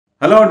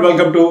Hello and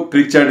welcome to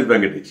Cric Chat with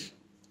Venkatesh.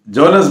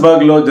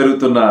 Johannesburg లో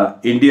జరుగుతున్న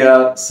India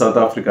south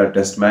Africa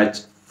test match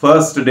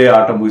first day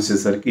ఆట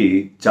ముగిసేసరికి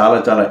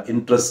చాలా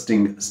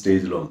interesting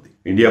stage లో ఉంది.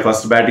 ఇండియా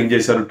ఫస్ట్ బ్యాటింగ్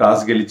చేశారు,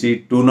 టాస్ గెలిచి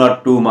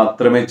 202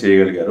 మాత్రమే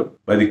చేయగలిగారు.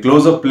 By the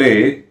close of play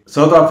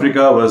south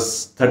Africa was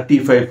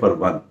 35 for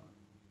 1.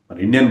 మన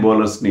ఇండియన్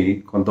బౌలర్స్ ని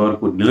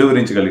కొంతవరకు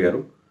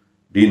నిలువరించగలిగారు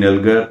Dean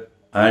Elgar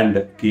and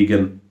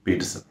Keegan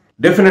Petersen.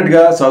 Definite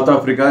గా సౌత్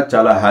ఆఫ్రికా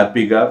చాలా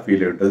హ్యాపీగా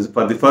ఫీల్ అయి ఉంటుంది.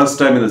 For the first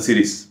time in the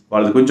series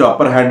వాళ్ళది కొంచెం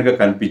అప్పర్ హ్యాండ్ గా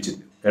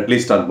కనిపించింది,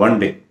 అట్లీస్ట్ ఆన్ వన్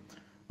డే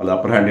వాళ్ళ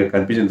అప్పర్ హ్యాండ్ గా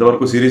కనిపించింది.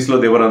 ఇంతవరకు సిరీస్ లో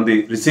దేవర్ on the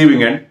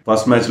receiving end.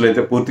 First match లో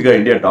అయితే పూర్తిగా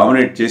ఇండియా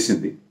డామినేట్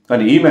చేసింది,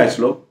 కానీ ఈ మ్యాచ్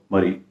లో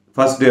మరి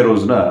ఫస్ట్ డే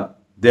రోజున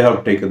they have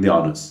taken the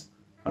honours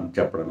అని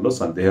చెప్పడంలో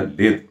సందేహం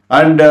లేదు.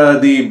 And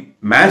the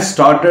match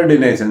started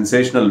in a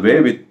sensational way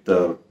with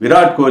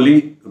Virat Kohli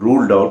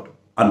ruled out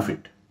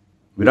unfit.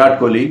 Virat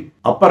Kohli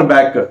upper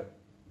back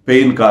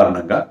pain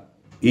కారణంగా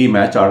ఈ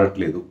మ్యాచ్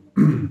ఆడట్లేదు.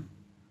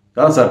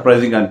 చాలా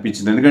సర్ప్రైజింగ్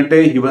అనిపించింది, ఎందుకంటే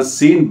he was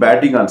scene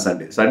batting on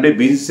Sunday.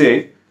 BCCI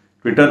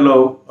ట్విట్టర్లో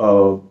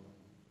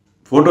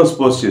ఫొటోస్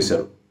పోస్ట్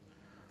చేశారు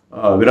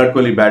Virat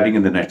Kohli batting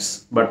in the nets.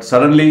 But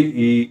suddenly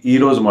ఈ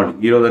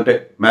రోజు అంటే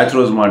మ్యాచ్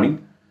రోజు మార్నింగ్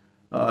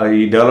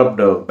ఈ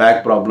developed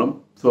back problem,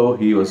 so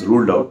he was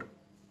ruled out.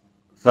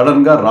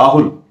 సడన్గా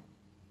రాహుల్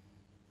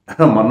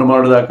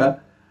మొన్నదాకా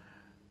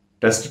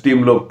టెస్ట్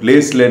టీంలో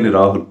ప్లేస్ లేని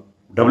రాహుల్,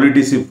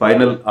 WTC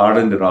ఫైనల్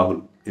ఆడని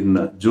Rahul in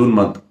June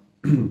month,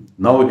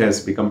 now he has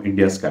become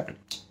India's captain.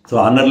 So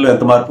ఆనర్లో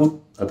ఎంత మార్పు,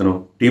 అతను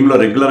టీంలో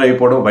రెగ్యులర్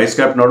అయిపోవడం, వైస్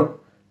కెప్టెన్ అవడం,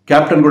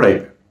 క్యాప్టెన్ కూడా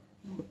అయిపోయాడు.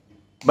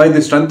 By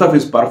the strength of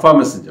his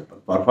performance అని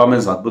చెప్పాలి.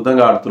 పర్ఫార్మెన్స్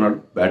అద్భుతంగా ఆడుతున్నాడు,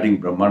 బ్యాటింగ్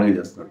బ్రహ్మాండంగా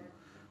చేస్తున్నాడు.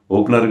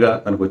 ఓపెనర్గా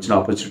తనకు వచ్చిన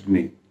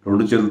ఆపర్చునిటీని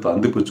 2 చేతులతో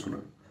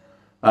అందిపుచ్చుకున్నాడు.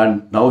 And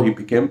now he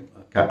became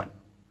captain.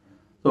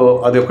 So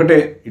అది ఒక్కటే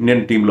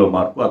ఇండియన్ టీంలో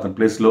మార్పు. అతని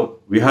ప్లేస్లో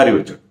విహారీ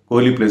వచ్చాడు,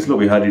 కోహ్లీ ప్లేస్లో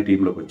విహారీ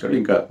టీంలోకి వచ్చాడు.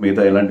 ఇంకా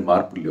మిగతా ఎలాంటి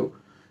మార్పులు లేవు.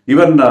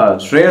 Even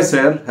Shreyas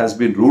Iyer has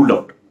been ruled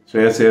out.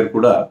 Shreyas Iyer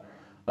కూడా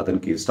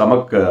అతనికి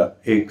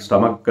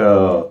స్టమక్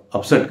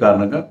అప్సెట్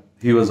కారణంగా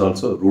he was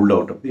also ruled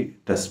out of the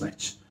test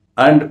match.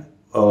 And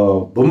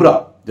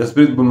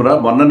Jasprit Bumrah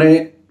మొన్ననే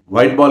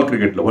వైట్ బాల్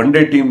క్రికెట్లో వన్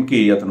డే టీమ్కి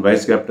అతను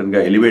వైస్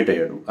కెప్టెన్గా ఎలివేట్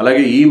అయ్యాడు.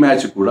 అలాగే ఈ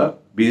మ్యాచ్ కూడా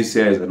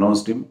BCCI has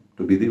announced him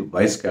to be the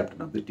vice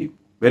captain of the team.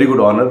 Very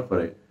good honour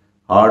for a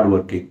hard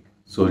working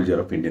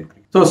soldier of Indian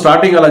cricket. So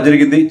starting అలా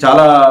జరిగింది,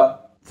 చాలా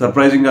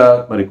సర్ప్రైజింగ్గా.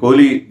 మరి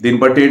కోహ్లీ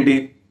దీన్ని బట్టి ఏంటి,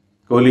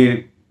 కోహ్లీ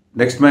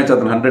నెక్స్ట్ మ్యాచ్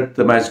అతను 100th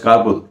match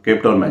కాకపోదు,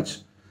 Cape town match,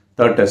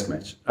 third test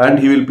match. And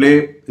he will play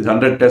his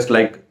 100th test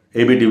like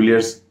AB de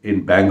Villiers in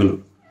Bengaluru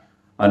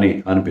అని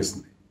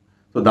అనిపిస్తుంది.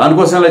 సో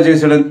దానికోసం అలా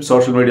చేసాడని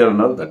సోషల్ మీడియాలో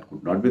ఉన్నారు. That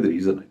could not be the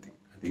reason. I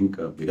think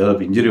because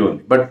of injury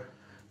only. But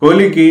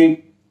కోహ్లీకి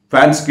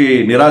ఫ్యాన్స్కి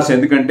నిరాశ,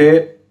 ఎందుకంటే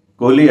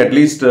కోహ్లీ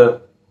అట్లీస్ట్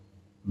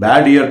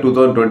బ్యాడ్ ఇయర్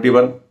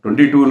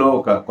 2021-22లో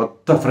ఒక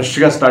కొత్త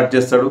ఫ్రెష్గా స్టార్ట్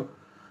చేస్తాడు,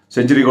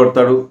 సెంచరీ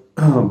కొడతాడు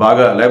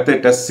బాగా, లేకపోతే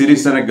టెస్ట్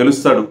సిరీస్ అనే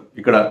గెలుస్తాడు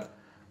ఇక్కడ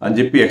అని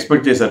చెప్పి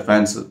ఎక్స్పెక్ట్ చేశారు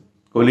ఫ్యాన్స్.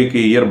 కోహ్లీకి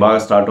ఇయర్ బాగా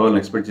స్టార్ట్ అవ్వాలని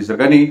ఎక్స్పెక్ట్ చేశారు,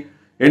 కానీ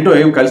ఏంటో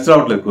ఏం కలిసి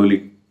రావట్లేదు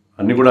కోహ్లీకి.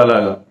 అన్నీ కూడా అలా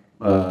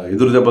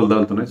ఎదురు దెబ్బలు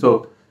తగులుతున్నాయి. సో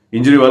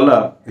ఇంజరీ వల్ల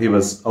he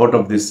was out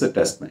of this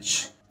test match.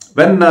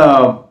 When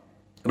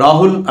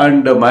Rahul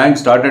and Mayank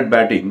started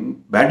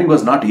batting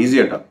was not easy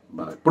అట.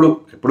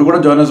 ఇప్పుడు కూడా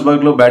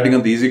జోహానస్బర్గ్లో బ్యాటింగ్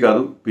అంత ఈజీ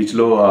కాదు.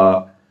 పిచ్లో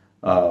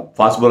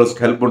ఫాస్ట్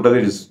బౌలర్స్కి హెల్ప్ ఉంటుంది.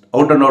 It is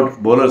out and out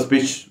bowlers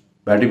pitch.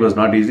 Batting was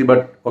not easy.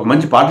 But ఒక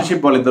మంచి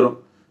partnership వాళ్ళిద్దరు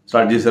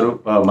start చేశారు.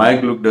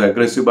 మయాంక్ లుక్డ్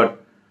అగ్రెసివ్, బట్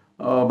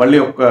మళ్ళీ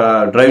ఒక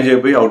డ్రైవ్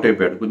చేయబోయి అవుట్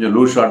అయిపోయాడు. కొంచెం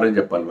లూజ్ షాట్ అని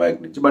చెప్పాలి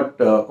మయాంక్ నుంచి. బట్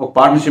ఒక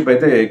పార్ట్నర్షిప్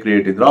అయితే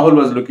క్రియేట్ అయింది. Rahul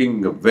was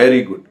looking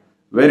very good,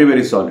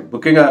 very solid.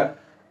 ముఖ్యంగా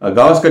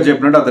గవాస్కర్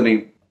చెప్పినట్టు అతని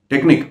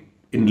technique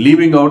in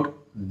leaving out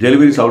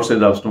deliveries out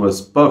side off stump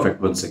was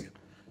perfect once again.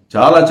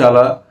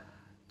 చాలా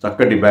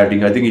చక్కటి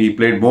బ్యాటింగ్. ఐ థింక్ ఈ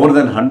played more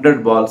than 100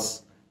 balls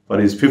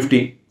for his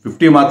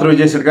 50 మాత్రమే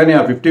చేశాడు, కానీ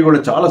ఆ 50 కూడా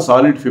చాలా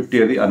సాలిడ్ 50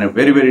 అది, అనే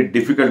very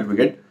difficult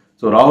wicket.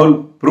 So Rahul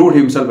proved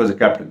himself as a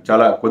captain.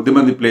 చాలా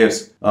కొద్దిమంది ప్లేయర్స్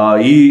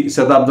ఈ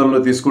శతాబ్దంలో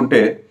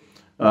తీసుకుంటే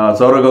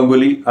సౌరవ్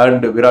గంగూలీ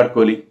అండ్ విరాట్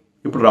కోహ్లీ,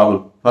 ఇప్పుడు రాహుల్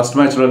ఫస్ట్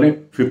మ్యాచ్లోనే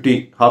 50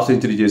 హాఫ్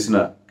సెంచరీ చేసిన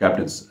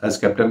కెప్టెన్స్. యాజ్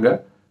కెప్టెన్గా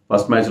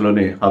ఫస్ట్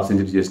మ్యాచ్లోనే హాఫ్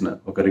సెంచరీ చేసిన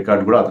ఒక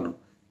రికార్డు కూడా అతను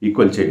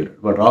ఈక్వల్ చేయగలడు.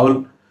 బట్ రాహుల్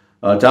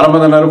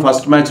చాలామంది అన్నారు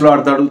ఫస్ట్ మ్యాచ్లో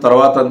ఆడతాడు,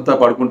 తర్వాత అంతా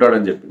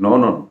పడుకుంటాడని చెప్పి. No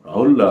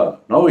Rahul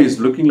now is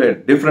looking like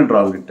different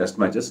Rahul in test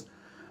matches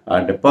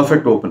and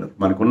perfect opener.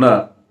 మనకున్న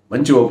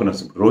మంచి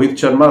ఓపెనర్స్ రోహిత్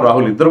శర్మ,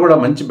 రాహుల్ ఇద్దరు కూడా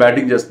మంచి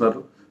బ్యాటింగ్ చేస్తున్నారు.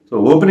 సో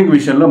ఓపెనింగ్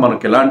విషయంలో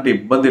మనకు ఎలాంటి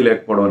ఇబ్బంది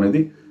లేకపోవడం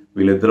అనేది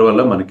వీళ్ళిద్దరి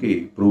వల్ల మనకి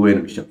ప్రూవ్ అయిన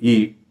విషయం. ఈ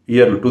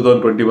ఇయర్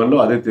 2021లో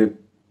అదే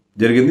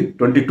జరిగింది,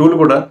 22లో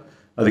కూడా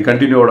అది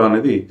కంటిన్యూ అవ్వడం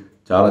అనేది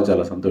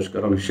చాలా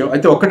సంతోషకరమైన విషయం.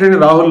 అయితే ఒక్కటే,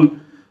 రాహుల్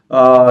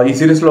ఈ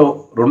సిరీస్లో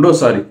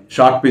రెండోసారి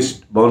షార్ట్ పిచ్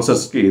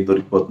బౌన్సర్స్కి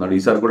దొరికిపోతున్నాడు.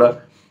 ఈసారి కూడా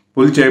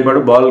పుల్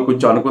చేయబడి బాల్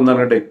కొంచెం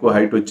అనుకుందానంటే ఎక్కువ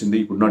హైట్ వచ్చింది,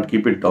 could not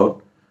keep it down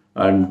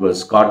and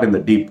was caught in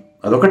the deep.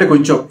 అదొకటే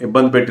కొంచెం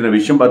ఇబ్బంది పెట్టిన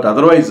విషయం. But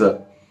otherwise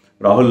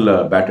Rahul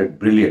batted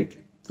brilliantly.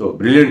 So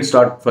brilliant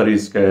start for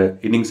his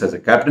innings as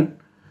a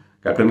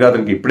కెప్టెన్గా.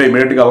 అతనికి ఇప్పుడే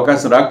ఇమీడియట్గా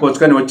అవకాశం రాకపోవచ్చు,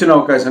 కానీ వచ్చిన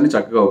అవకాశాన్ని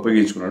చక్కగా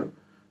ఉపయోగించుకున్నాడు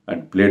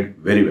and played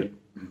very well.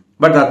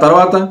 But ఆ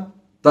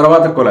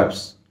తర్వాత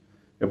కొలాప్స్.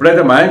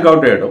 ఎప్పుడైతే మయాంక్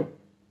అవుట్ అయ్యాడో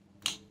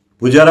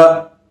పుజారా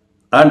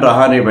అండ్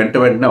రహానే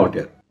వెంటనే అవుట్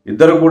అయ్యారు.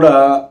 ఇద్దరు కూడా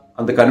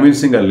అంత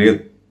కన్విన్సింగ్గా లేదు.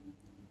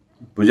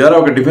 పుజారా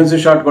ఒక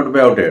డిఫెన్సివ్ షాట్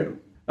కొట్టిపోయి అవుట్ అయ్యాడు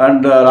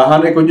అండ్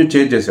రహానే కొంచెం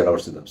చేంజ్ చేశాడు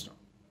అవర్ సిద్ధంస్.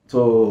 సో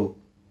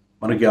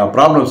మనకి ఆ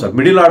problems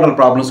middle order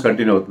problems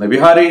continue అవుతున్నాయి.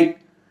 విహారీ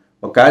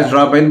ఒక క్యాచ్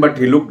డ్రాప్ అయింది but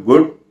he look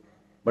good.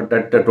 But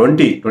at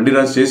 20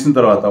 runs చేసిన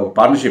తర్వాత ఒక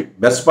పార్ట్నర్షిప్,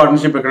 బెస్ట్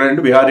పార్ట్నర్షిప్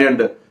ఎక్కడంటే విహారీ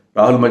అండ్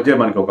రాహుల్ మధ్య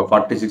మనకి ఒక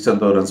 46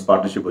 ఎంతో రన్స్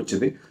పార్ట్నర్షిప్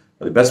వచ్చింది.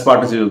 అది best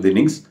partnership of the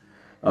innings.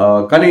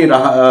 కానీ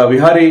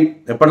విహారీ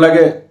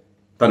ఎప్పటిలాగే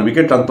తన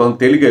వికెట్ అంత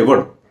తేలిగా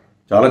ఇవ్వడు,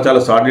 చాలా చాలా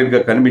సాలిడ్గా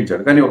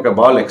కనిపించాడు. కానీ ఒక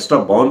బాల్ ఎక్స్ట్రా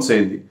బౌన్స్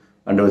అయింది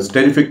and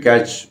terrific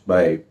catch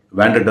by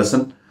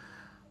వ్యాండర్సన్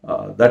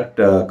that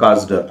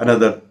caused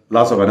another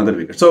loss of another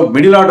wicket. So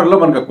middle ఆర్డర్లో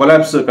మనకు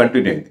కొలాప్స్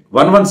కంటిన్యూ అయింది.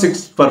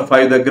 116 for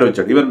 5 దగ్గర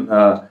వచ్చాడు. Even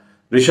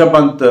Rishabh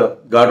Pant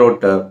got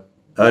out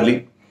early.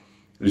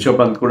 Rishabh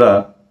Pant కూడా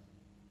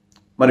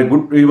మరి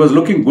good, he was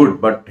looking good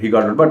but he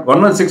got out. But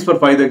 116 for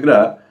 5 దగ్గర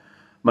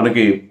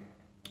మనకి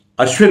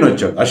అశ్విన్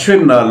వచ్చాడు.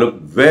 Ashwin look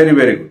very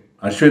very good.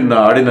 Ashwin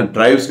ఆడిన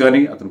డ్రైవ్స్ కానీ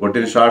అతను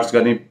కొట్టిన షాట్స్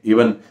కానీ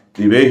even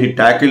the way he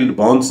tackled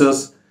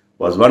bouncers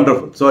was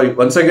wonderful. So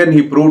once again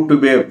he prove to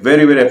be a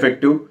very very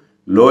effective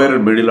lower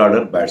and middle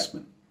order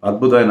batsmen.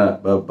 అద్భుతమైన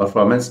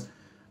performance.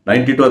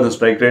 92 అతను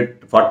strike rate,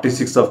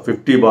 46 of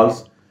 50 balls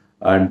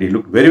and he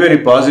look very very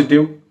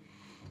positive.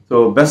 So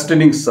best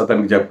innings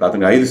అతనికి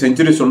అతనికి 5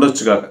 centuries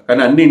ఉండొచ్చు కాక,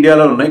 కానీ అన్ని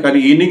ఇండియాలో ఉన్నాయి. కానీ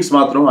ఈ ఇన్నింగ్స్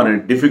మాత్రం అనే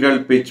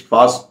డిఫికల్ట్ పిచ్,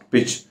 ఫాస్ట్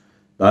పిచ్,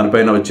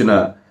 దానిపైన వచ్చిన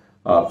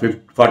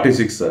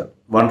 46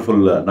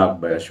 వండర్ఫుల్ నాక్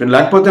బై అశ్విన్.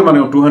 లేకపోతే మనం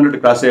 200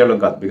 క్రాస్ అయ్యడం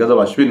కాదు, because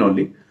of Ashwin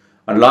only.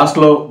 And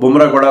లాస్ట్లో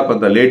బుమ్రా కూడా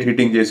కొంత లేట్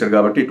హిట్టింగ్ చేశాడు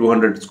కాబట్టి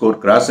 200 స్కోర్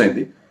క్రాస్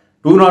అయింది.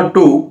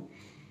 202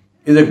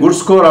 is a good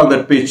score on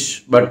that pitch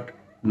but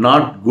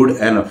not good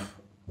enough.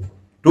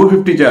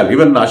 250 చేయాలి.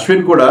 ఈవెన్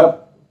అశ్విన్ కూడా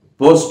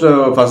పోస్ట్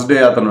ఫస్ట్ డే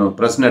అతను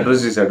ప్రెస్ని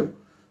అడ్రస్ చేశాడు.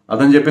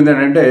 అతను చెప్పింది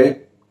ఏంటంటే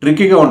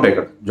ట్రిక్కీగా ఉంటాయి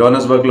ఇక్కడ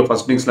జోహానస్బర్గ్లో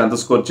ఫస్ట్ ఇన్నింగ్స్లో ఎంత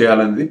స్కోర్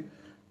చేయాలనేది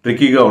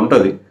ట్రిక్కీగా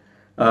ఉంటుంది.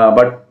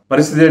 బట్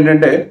పరిస్థితి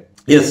ఏంటంటే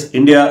ఎస్,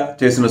 ఇండియా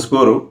చేసిన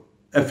స్కోరు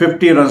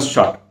 50 runs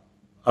షాట్.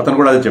 అతను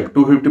కూడా అదే చెప్పి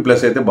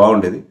 250+ అయితే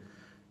బాగుండేది.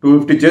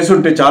 250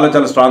 చేస్తుంటే చాలా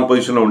చాలా స్ట్రాంగ్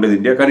పొజిషన్లో ఉండేది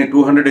ఇండియా. కానీ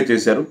 200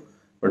 చేశారు.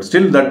 But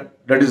still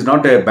that is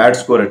not a bad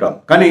score at all.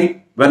 కానీ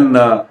when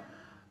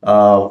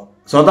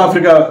south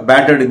Africa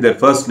batted in their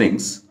first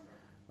innings,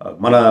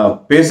 మన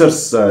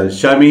pacers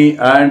Shami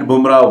and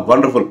Bumrah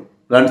wonderful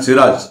and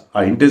Siraj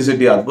ఆ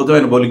ఇంటెన్సిటీ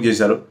అద్భుతమైన బౌలింగ్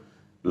చేశారు.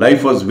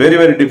 Life was very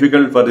very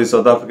difficult for the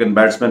south African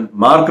batsmen.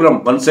 Markram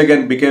once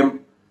again became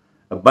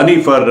Bani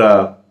for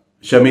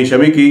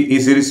షమీకి ఈ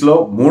సిరీస్లో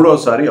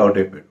 3వసారి out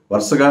అయిపోయాడు.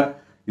 వరుసగా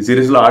ఈ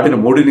సిరీస్లో ఆడిన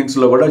 3 innings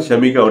కూడా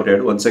షమీకి అవుట్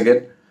అయ్యాడు. Once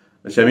again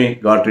Shami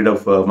got rid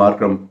of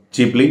Markram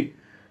cheaply.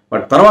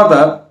 But తర్వాత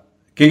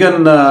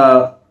కిగన్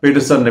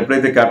పీటర్సన్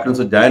ఎప్పుడైతే క్యాప్టెన్స్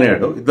జాయిన్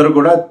అయ్యాడో ఇద్దరు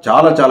కూడా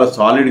చాలా చాలా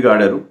సాలిడ్గా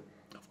ఆడారు.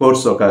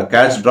 కోర్స్ ఒక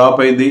క్యాచ్ డ్రాప్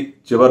అయింది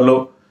చివర్లో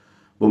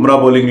బుమ్రా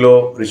బౌలింగ్లో.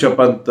 Rishabh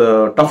Pant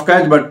tough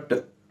catch, but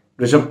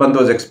Rishabh Pant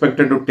was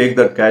expected to take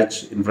that catch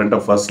in front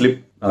of first slip.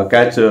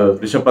 Catch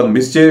Rishabh Pant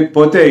miss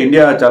చేయకపోతే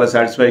ఇండియా చాలా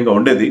సాటిస్ఫైయింగ్గా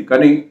ఉండేది.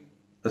 కానీ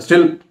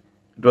still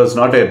it was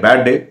not a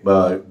bad day.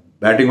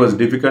 Batting was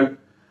difficult.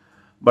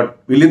 But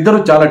వీళ్ళిద్దరూ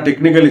చాలా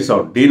టెక్నికలీ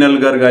సౌండ్. డీన్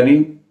ఎల్గర్ కానీ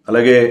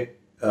అలాగే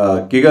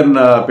కిగన్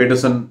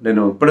Pietersen,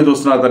 నేను ఇప్పుడే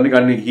చూస్తున్నా అతన్ని,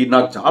 కానీ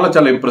నాకు చాలా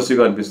చాలా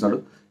ఇంప్రెసివ్గా అనిపిస్తున్నాడు.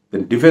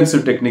 Then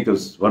defensive technique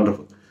is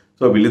wonderful.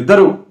 So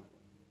వీళ్ళిద్దరూ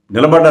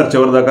నిలబడ్డారు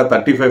చివరిదాకా.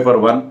 35 for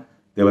 1.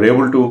 They were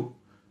able to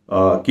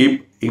keep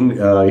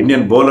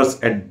Indian bowlers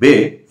at bay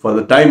for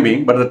the time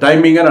being. But the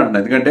time being అని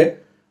అంటున్నాను, ఎందుకంటే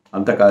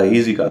అంత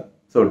ఈజీ కాదు.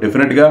 సో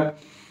డెఫినెట్గా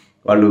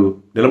వాళ్ళు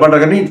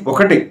నిలబడ్డారు. కానీ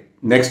ఒకటి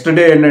నెక్స్ట్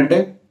డే ఏంటంటే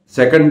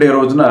సెకండ్ డే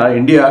రోజున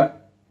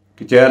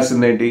ఇండియాకి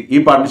చేయాల్సింది ఏంటి, ఈ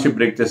పార్ట్నర్షిప్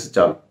బ్రేక్ చేస్తే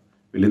చాలు.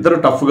 వీళ్ళిద్దరూ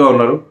టఫ్గా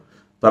ఉన్నారు.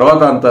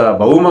 తర్వాత అంత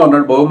బహుమా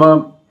ఉన్నాడు. బహుమా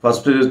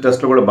ఫస్ట్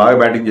టెస్ట్లో కూడా బాగా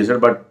బ్యాటింగ్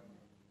చేశాడు. బట్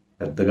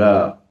పెద్దగా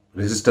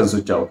రెసిస్టెన్స్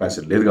వచ్చే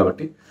అవకాశం లేదు.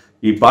 కాబట్టి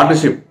ఈ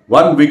partnership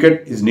 1 wicket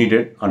is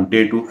needed on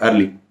day 2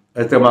 early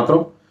అయితే మాత్రం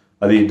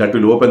అది that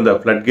will open the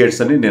flood gates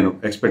అని నేను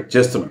ఎక్స్పెక్ట్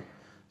చేస్తున్నాను.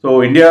 సో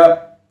ఇండియా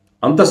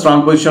అంత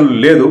స్ట్రాంగ్ పొజిషన్లో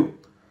లేదు,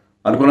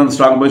 అనుకున్నంత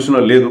స్ట్రాంగ్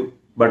పొజిషన్లో లేదు.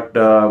 బట్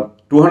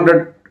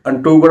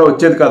 202 కూడా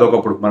వచ్చేది కాదు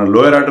ఒకప్పుడు. మన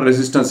లోయర్ ఆర్డర్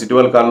రెసిస్టెన్స్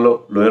ఇటీవల కాలంలో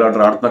లోయర్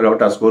ఆర్డర్ ఆడుతున్నారు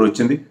కాబట్టి ఆ స్కోర్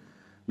వచ్చింది.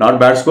 Not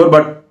bad score,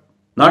 but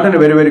not in a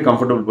very very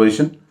comfortable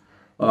position.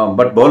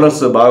 But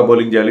bowlers బాగా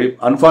బౌలింగ్ చేయాలి.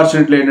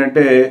 అన్ఫార్చునేట్లీ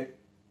ఏంటంటే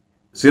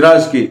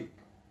సిరాజ్కి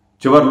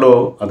చివర్లో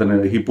అతను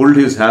హీ పుల్డ్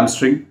హిస్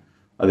హ్యామ్స్ట్రింగ్.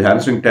 అది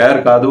హ్యామ్స్ట్రింగ్ టైర్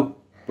కాదు,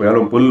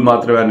 కేవలం పుల్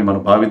మాత్రమే అని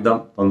మనం భావిద్దాం.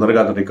 తొందరగా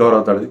అతను రికవర్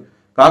అవుతాడు.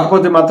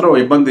 కాకపోతే మాత్రం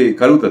ఇబ్బంది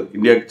కలుగుతుంది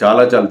ఇండియాకి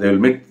చాలా చాలా. They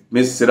will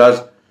miss Siraj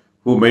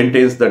who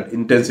maintains that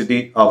intensity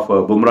of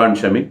Bumrah and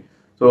Shami.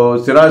 So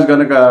Siraj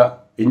కనుక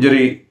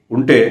ఇంజరీ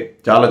ఉంటే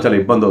చాలా చాలా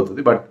ఇబ్బంది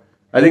అవుతుంది. But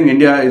I think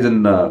India is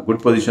in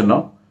good position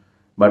now.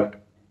 But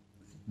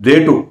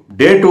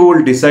day two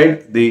will decide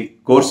the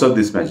course of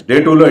this match. Day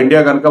 2లో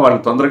India కనుక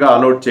వాళ్ళని తొందరగా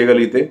ఆల్అౌట్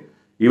చేయగలిగితే,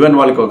 ఈవెన్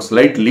వాళ్ళకి ఒక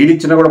స్లైట్ లీడ్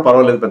ఇచ్చినా కూడా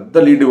పర్వాలేదు, పెద్ద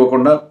లీడ్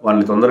ఇవ్వకుండా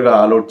వాళ్ళని తొందరగా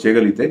ఆల్అౌట్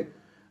చేయగలిగితే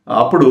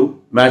అప్పుడు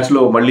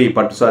మ్యాచ్లో మళ్ళీ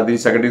పట్టు సాధి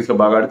సెకండ్ ఇన్నింగ్స్లో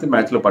బాగా ఆడితే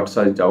మ్యాచ్లో పట్టు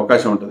సాధించే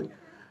అవకాశం ఉంటుంది.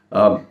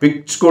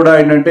 పిచ్ కూడా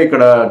ఏంటంటే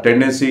ఇక్కడ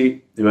టెండెన్సీ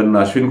ఈవెన్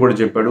అశ్విన్ కూడా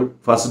చెప్పాడు,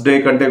 ఫస్ట్ డే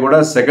కంటే కూడా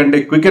సెకండ్ డే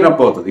క్వికెన్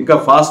అప్ అవుతుంది, ఇంకా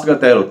ఫాస్ట్గా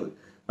తయారవుతుంది.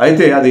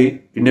 అయితే అది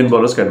ఇండియన్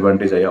బౌలర్స్కి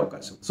అడ్వాంటేజ్ అయ్యే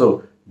అవకాశం. So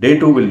Day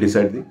 2 will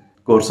decide the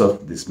course of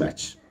this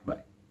match.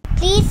 Bye.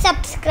 Please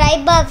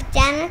subscribe our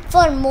channel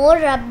for more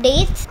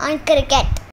updates on cricket.